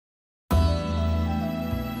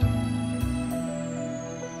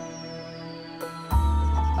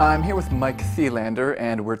I'm here with Mike Thielander,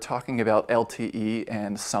 and we're talking about LTE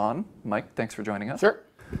and SON. Mike, thanks for joining us. Sure.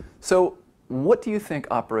 So, what do you think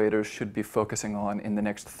operators should be focusing on in the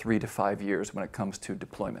next 3 to 5 years when it comes to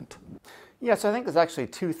deployment? Yeah, so I think there's actually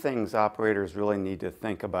two things operators really need to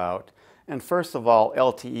think about. And first of all,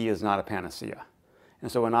 LTE is not a panacea.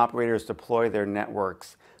 And so when operators deploy their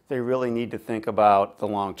networks, they really need to think about the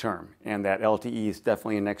long term. And that LTE is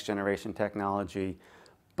definitely a next generation technology,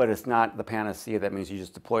 but it's not the panacea that means you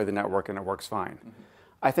just deploy the network and it works fine.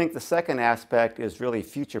 I think the second aspect is really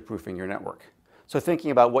future-proofing your network. So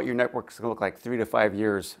thinking about what your network is going to look like 3 to 5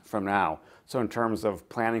 years from now. So in terms of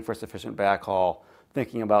planning for sufficient backhaul,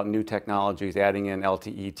 thinking about new technologies, adding in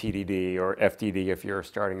LTE, TDD, or FDD if you're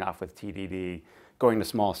starting off with TDD, going to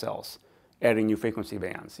small cells, adding new frequency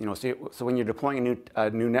bands. So when you're deploying a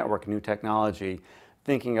new network, new technology,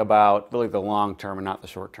 thinking about really the long term and not the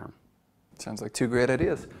short term. Sounds like two great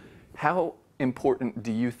ideas. How important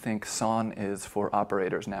do you think SON is for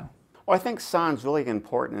operators now? Well, I think SON is really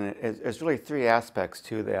important, and there's really three aspects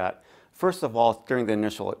to that. First of all, during the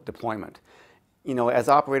initial deployment. As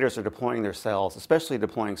operators are deploying their cells, especially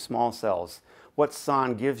deploying small cells, what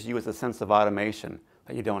SON gives you is a sense of automation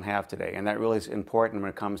that you don't have today. And that really is important when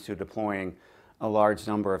it comes to deploying a large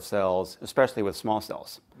number of cells, especially with small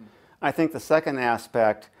cells. I think the second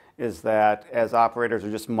aspect is that as operators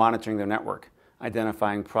are just monitoring their network,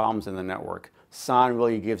 identifying problems in the network, SON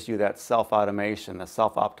really gives you that self-automation, the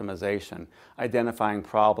self-optimization, identifying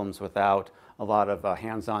problems without a lot of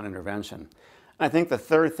hands-on intervention. I think the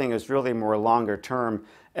third thing is really more longer term.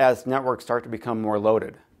 As networks start to become more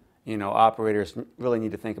loaded, operators really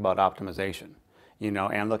need to think about optimization,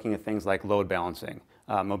 and looking at things like load balancing,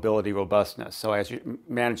 mobility robustness. So as you're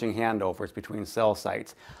managing handovers between cell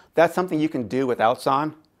sites, that's something you can do without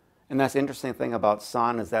SON. And that's the interesting thing about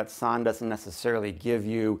SON is that SON doesn't necessarily give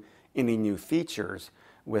you any new features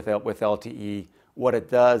with LTE. What it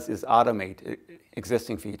does is automate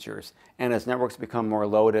existing features. And as networks become more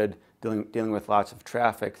loaded, dealing with lots of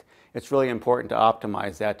traffic, it's really important to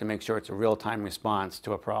optimize that to make sure it's a real-time response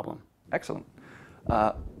to a problem. Excellent.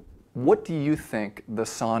 What do you think the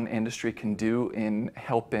SON industry can do in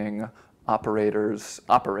helping operators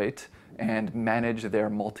operate and manage their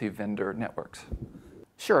multi-vendor networks?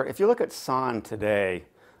 Sure. If you look at SON today,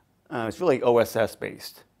 it's really OSS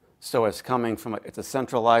based. So it's coming from it's a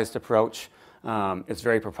centralized approach. It's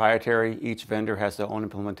very proprietary. Each vendor has their own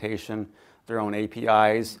implementation, their own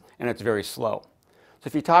APIs, and it's very slow. So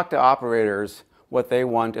if you talk to operators, what they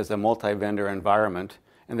want is a multi-vendor environment,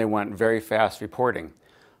 and they want very fast reporting.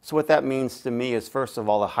 So what that means to me is, first of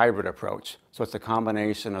all, a hybrid approach. So it's a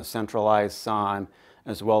combination of centralized SON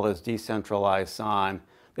as well as decentralized SON.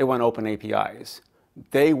 They want open APIs.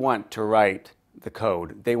 They want to write the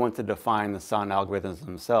code. They want to define the SON algorithms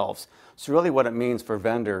themselves. So really what it means for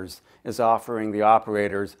vendors is offering the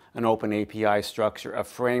operators an open API structure, a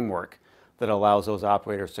framework that allows those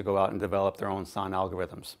operators to go out and develop their own SON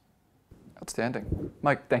algorithms. Outstanding.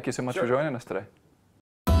 Mike, thank you so much for joining us today.